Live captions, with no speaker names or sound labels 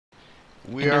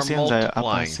we are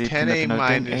multiplying 10a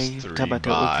minus 3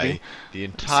 by the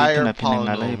entire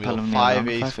polynomial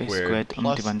 5a squared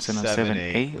plus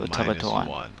 7a minus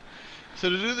 1. So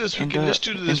to do this, we can just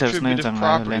do the distributive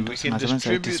property. We can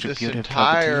distribute this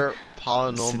entire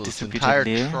polynomial, this entire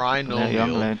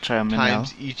trinomial,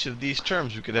 times each of these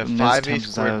terms. We could have 5a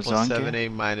squared plus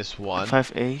 7a minus 1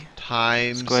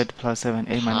 times squared plus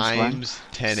 7a minus 1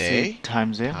 times 10a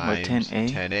times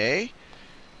 10a,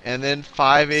 and then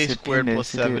 5a squared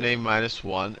plus 7a minus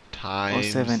 1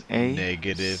 times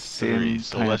negative 3.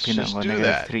 So let's just do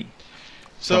that.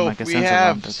 So if we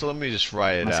have, so let me just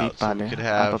write it out. So we could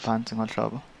have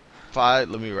 5,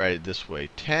 let me write it this way.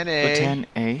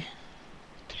 10a,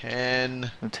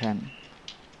 10,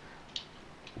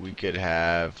 we could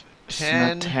have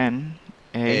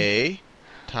 10a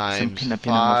times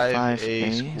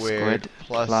 5a squared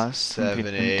plus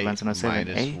 7a minus 1.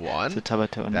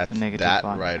 That's that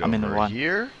right over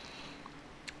here.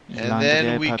 And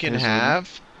then we can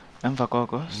have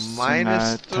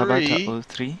minus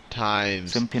 3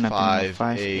 times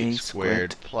 5a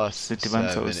squared plus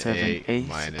 7a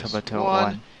minus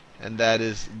 1. And that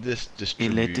is this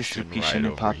distribution right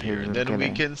over here. And then we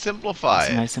can simplify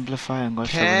it.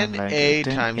 10a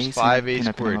times 5a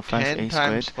squared. 10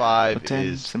 times 5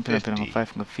 is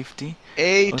 50.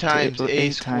 a times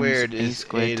a squared is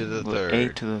a to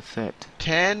the third.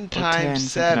 10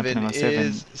 times 7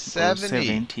 is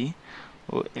 70.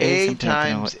 a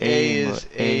times a is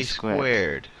a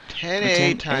squared.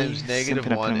 10a times negative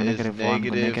 1 is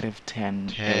negative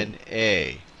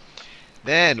 10a.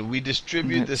 Then we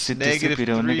distribute this negative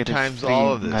 3 times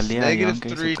all of this. Negative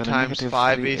 3 times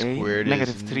 5a squared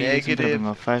is negative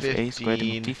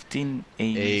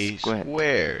 15a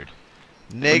squared.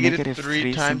 Negative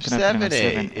 3 times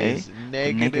 7a is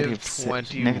negative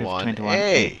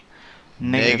 21a.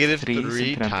 Negative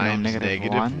 3 times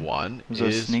negative 1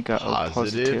 is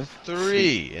positive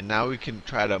 3. And now we can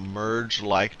try to merge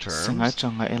like terms.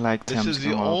 This is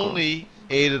the only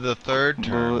a to the third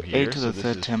term here. So this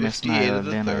is 50a to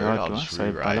the third. I'll just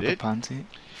rewrite it.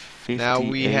 Now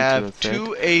we have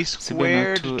 2a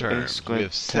squared terms. We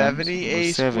have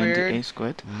 70a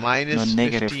squared minus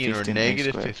 15 or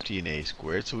negative 15a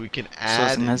squared. So we can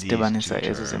add these two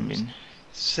terms.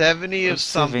 70 of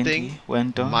something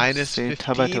minus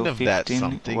 15 of that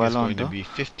something is going to be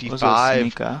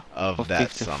 55 of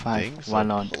that something.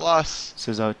 So plus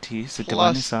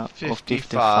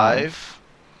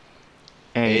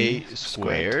 55a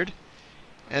squared.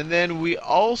 And then we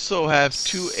also have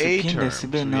 2a terms. So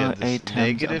we have this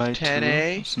negative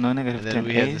 10a, and then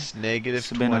we have this negative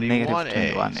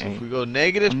 21a. So if we go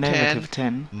negative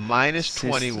 10 minus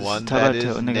 21, that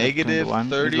is negative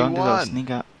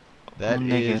 31. That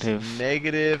is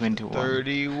negative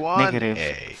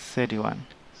 31a.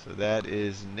 So that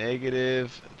is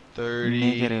negative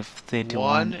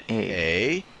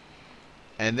 31a.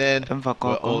 And then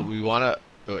we want to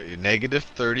negative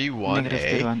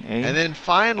 31a. And then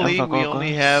finally, we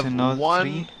only have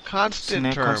one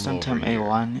constant term over here.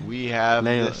 We have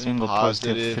this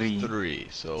positive 3.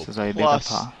 So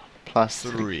plus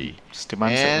 3.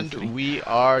 And we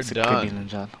are done.